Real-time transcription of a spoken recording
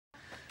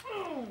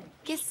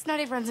Guess not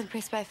everyone's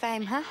impressed by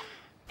fame, huh?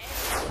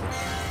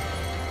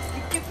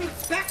 You give me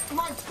back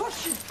my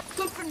push, you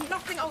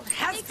good-for-nothing old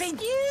has-been!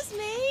 Excuse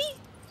me?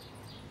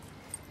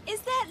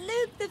 Is that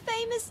Luke, the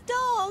famous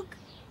dog?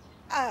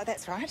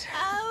 That's right.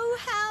 Oh,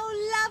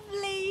 how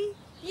lovely.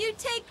 You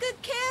take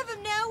good care of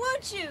him now,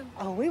 won't you?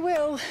 Oh, we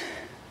will.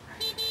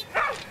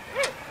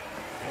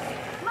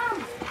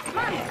 Mum!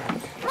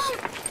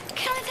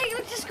 Can I take you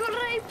to school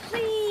today,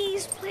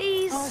 please,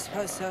 please? Oh, I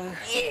suppose so.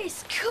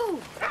 Yes, cool.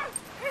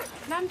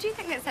 Mum, do you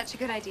think that's such a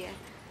good idea?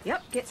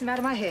 Yep, gets him out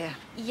of my hair.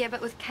 Yeah,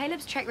 but with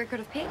Caleb's track record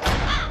of pets...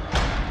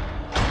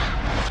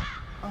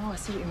 Oh, I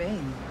see what you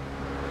mean.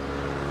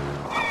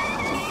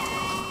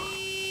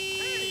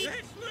 Hey,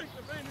 that's Luke,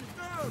 the famous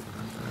dog.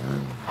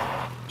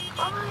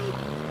 I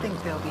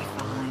think they'll be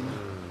fine.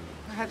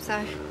 I hope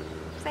so.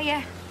 See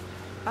ya.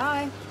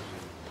 Bye.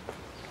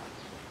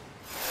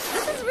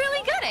 This is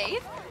really good,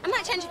 Eve. I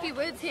might change a few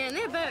words here and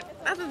there, but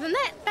other than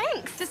that,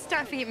 thanks. Just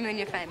don't forget me when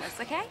you're famous,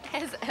 okay?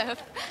 As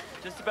if.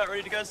 Just about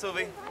ready to go,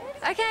 Sylvie.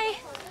 Okay.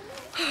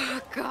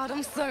 Oh, God,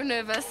 I'm so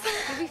nervous.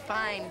 You'll be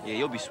fine. Yeah,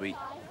 you'll be sweet.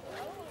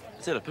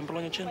 Is that a pimple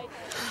on your chin?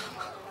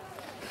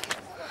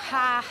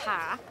 Ha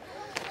ha.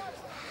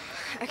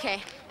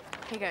 Okay,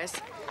 here goes.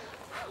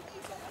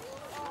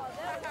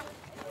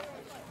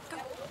 Go,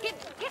 get,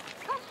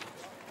 come on.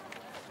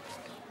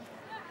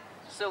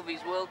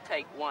 Sylvie's World,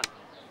 take 1.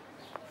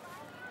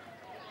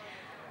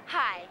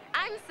 Hi,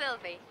 I'm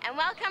Sylvie, and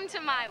welcome to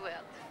my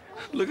world.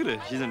 Look at her.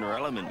 She's in her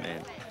element,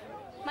 man.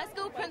 My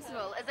school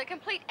principal is a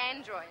complete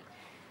android,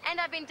 and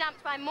I've been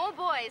dumped by more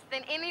boys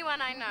than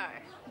anyone I know.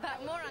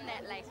 But more on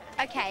that later.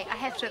 Okay, I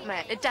have to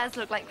admit, it does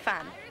look like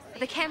fun.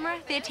 The camera,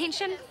 the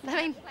attention, I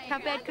mean, how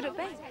bad could it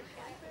be?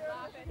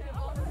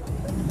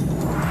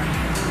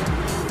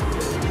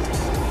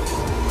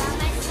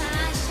 My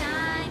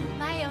sunshine,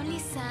 my only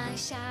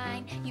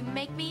sunshine, you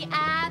make me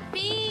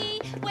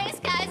happy. Where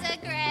skies are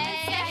gray,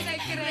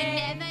 you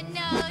never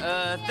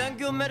know. Thank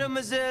you,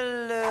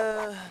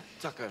 Mademoiselle,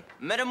 Tucker.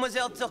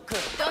 Mademoiselle Tucker.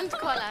 Don't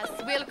call us,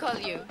 we'll call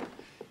you.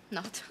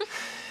 Not.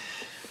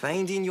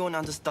 Finding your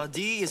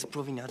understudy is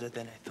proving harder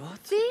than I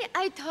thought. See,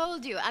 I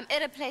told you, I'm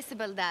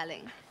irreplaceable,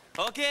 darling.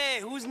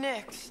 Okay, who's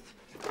next?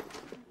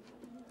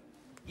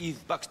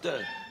 Eve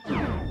Baxter.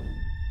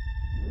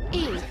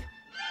 Eve,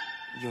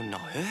 You know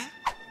her?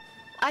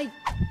 I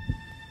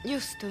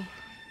used to.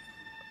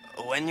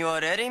 When you're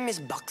ready, Miss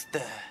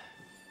Baxter.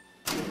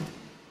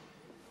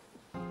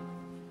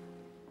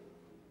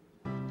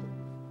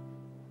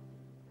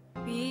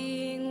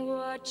 Being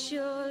what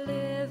you're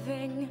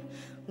living,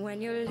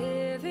 when you're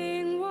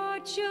living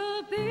what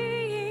you're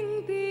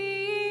being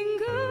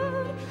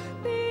good,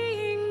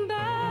 being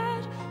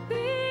bad,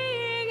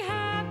 being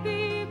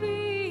happy,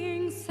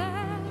 being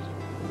sad,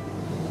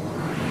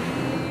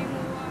 being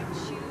what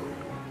you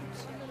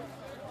want.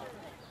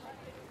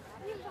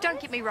 Don't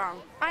get me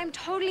wrong, I'm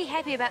totally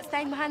happy about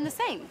staying behind the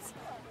scenes.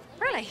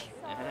 Really.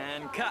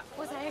 And cut.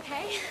 Was I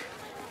okay?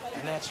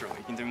 Natural.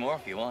 You can do more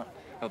if you want.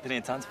 Got plenty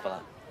of time to fill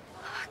out.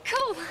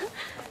 Cool.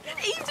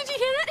 Eve, did you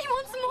hear that? He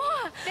wants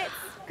more. That's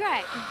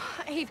great.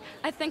 Eve,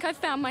 I think I've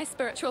found my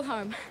spiritual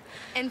home.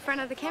 In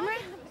front of the camera?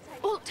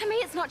 Well, to me,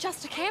 it's not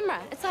just a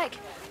camera. It's like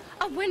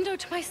a window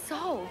to my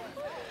soul.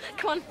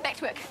 Come on, back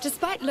to work.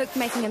 Despite Luke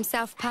making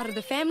himself part of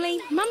the family,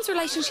 Mum's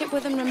relationship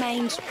with him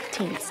remained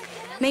tense.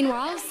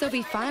 Meanwhile,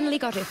 Sylvie finally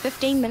got her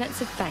 15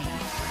 minutes of fame.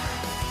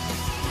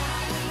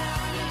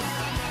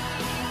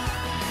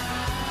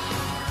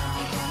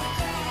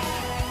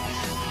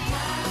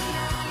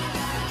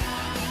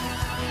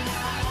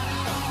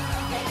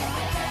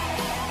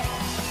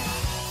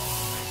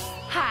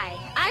 Hi,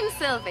 I'm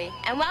Sylvie,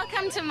 and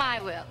welcome to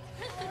my world.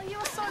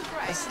 You're so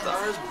great. A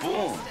star is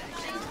born.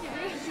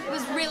 It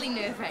was really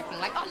nerve-wracking,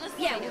 like,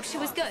 honestly. Yeah, well, she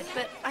was good,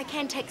 but I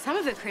can take some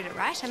of her credit,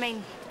 right? I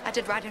mean, I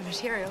did write her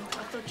material.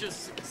 I thought your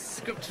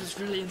script was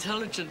really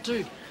intelligent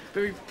too.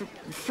 Very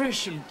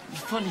fresh and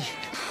funny.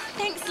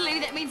 Thanks, Lou.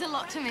 That means a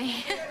lot to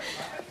me.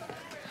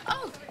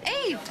 Oh,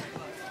 Eve.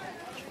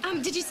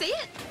 Did you see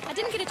it? I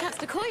didn't get a chance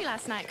to call you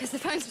last night because the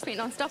phones just went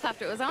non-stop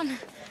after it was on.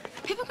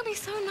 People can be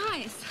so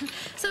nice.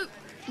 So,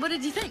 what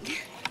did you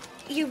think?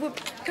 You were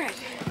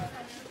great.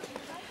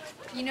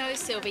 You know,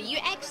 Sylvie, you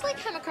actually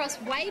come across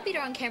way better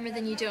on camera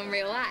than you do in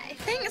real life.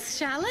 Thanks,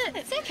 Charlotte.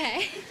 It's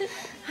okay.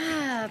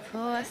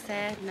 Poor,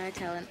 sad, no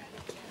talent.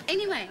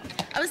 Anyway,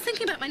 I was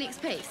thinking about my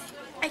next piece.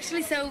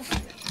 Actually, Sylv,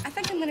 I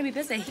think I'm going to be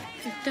busy.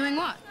 Doing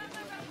what?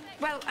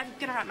 Well, I'm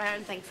going to write my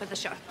own thing for the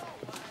show.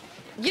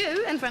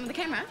 You in front of the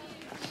camera?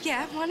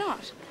 Yeah, why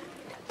not?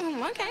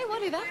 Okay,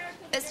 whatever.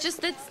 It's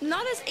just, it's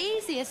not as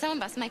easy as some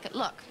of us make it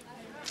look.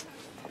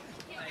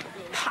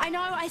 I know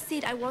I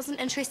said I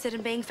wasn't interested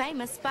in being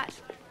famous, but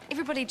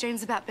everybody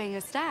dreams about being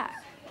a star,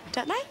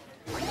 don't they?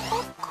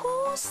 Of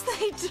course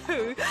they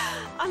do.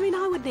 I mean,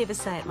 I would never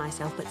say it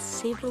myself, but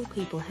several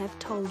people have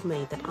told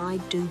me that I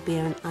do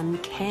bear an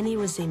uncanny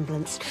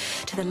resemblance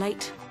to the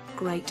late,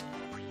 great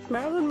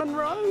Marilyn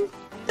Monroe.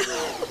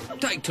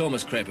 Take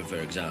Thomas Crapper, for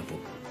example.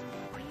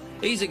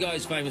 He's the guy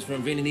who's famous for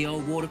inventing the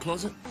old water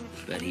closet,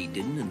 but he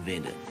didn't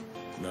invent it.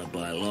 Not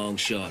by a long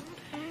shot.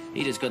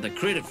 He just got the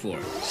credit for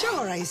it.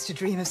 Sure, I used to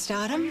dream of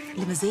stardom.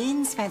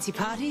 Limousines, fancy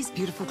parties,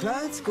 beautiful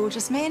clothes,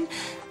 gorgeous men.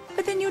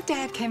 But then your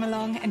dad came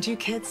along and you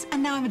kids,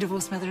 and now I'm a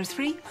divorced mother of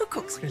 3 who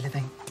cooks for a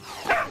living.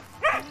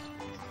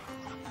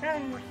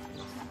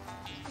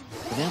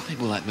 Without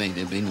people like me,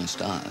 there'd be no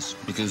stars,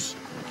 because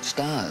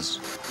stars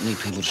need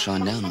people to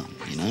shine down on,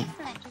 you know?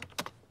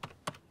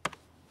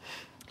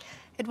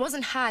 It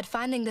wasn't hard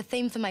finding the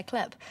theme for my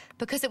clip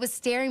because it was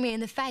staring me in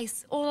the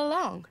face all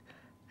along.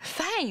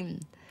 Fame.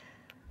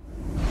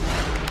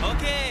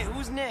 Okay,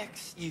 who's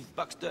next? Eve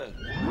Buxton.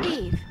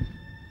 Eve.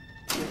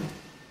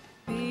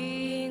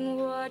 Being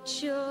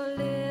what you're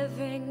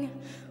living,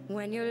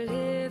 when you're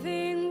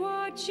living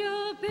what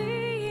you're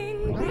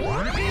being. Being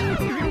what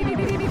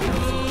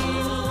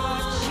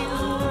you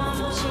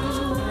want to,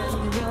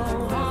 when you're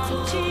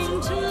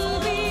wanting to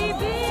be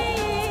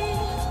being.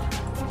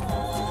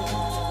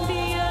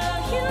 Be a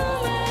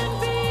human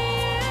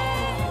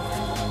being.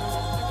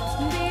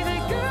 Be the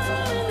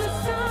girl in the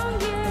song,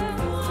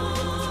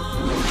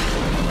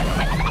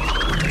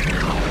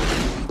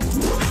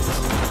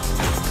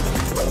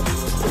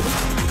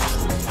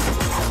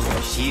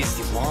 She's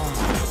the one.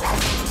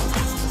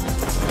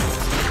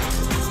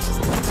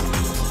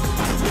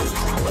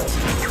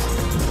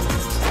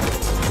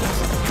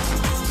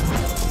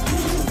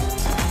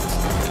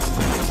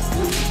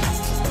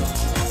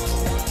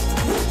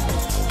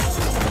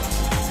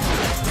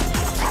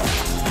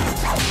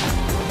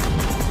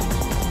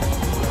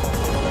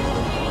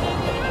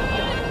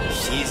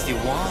 She's the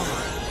one.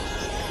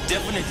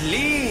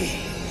 Definitely.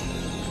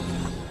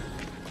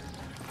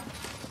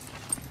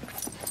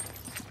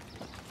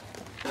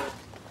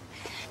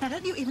 Now,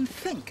 don't you even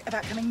think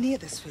about coming near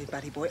this food,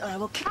 buddy boy, or I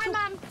will kick Bye, you...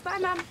 Mum. Bye,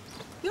 Mum.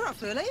 You're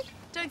off early.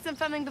 Doing some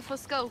filming before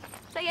school.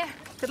 See ya.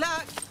 Good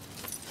luck.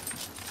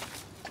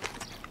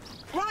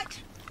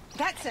 Right.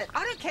 That's it.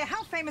 I don't care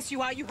how famous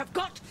you are, you have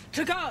got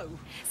to go.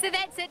 So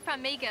that's it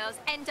from me, girls.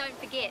 And don't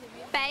forget,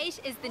 beige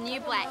is the new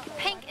black,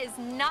 pink is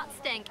not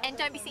stink, and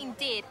don't be seen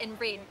dead in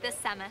red this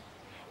summer.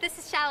 This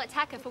is Charlotte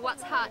Tucker for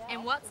what's hot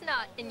and what's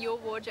not in your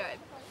wardrobe.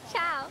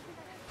 Ciao.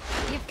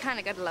 You've kind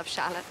of got to love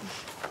Charlotte.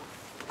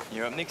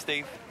 You're up next,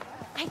 Steve.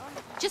 Hey,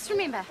 just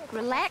remember,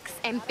 relax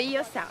and be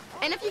yourself.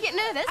 And if you get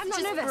nervous, I'm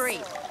not just nervous.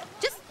 breathe.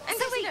 Just in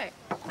case you do.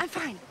 I'm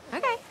fine.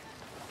 Okay.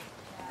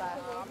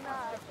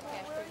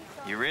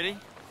 You ready?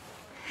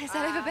 Is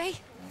that over, B?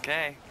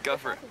 Okay, go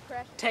for it.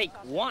 Take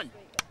 1.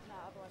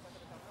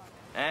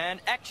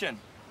 And action.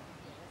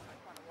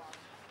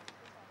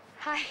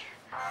 Hi.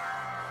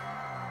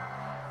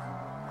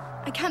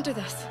 I can't do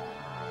this.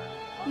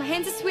 My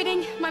hands are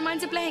sweating, my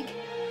mind's a blank.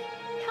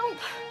 Help.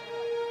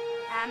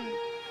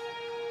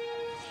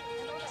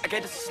 Okay,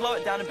 just slow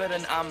it down a bit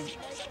and,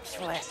 just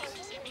relax.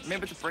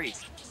 Remember to breathe.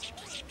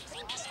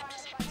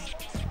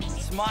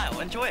 Smile,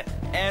 enjoy it.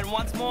 And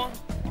once more.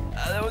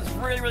 That was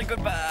really, really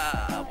good,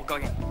 but we'll go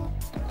again.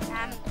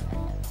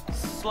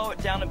 Slow it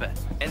down a bit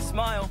and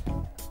smile.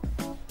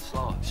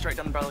 Slower, straight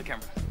down the barrel of the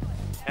camera.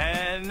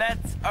 And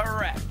that's a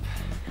wrap.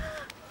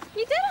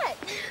 You did it.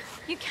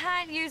 You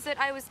can't use it.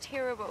 I was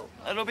terrible.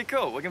 It'll be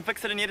cool. We can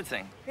fix it in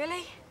editing.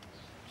 Really?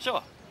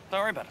 Sure.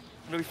 Don't worry about it.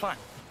 It'll be fine.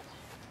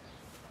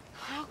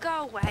 Oh,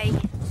 go away.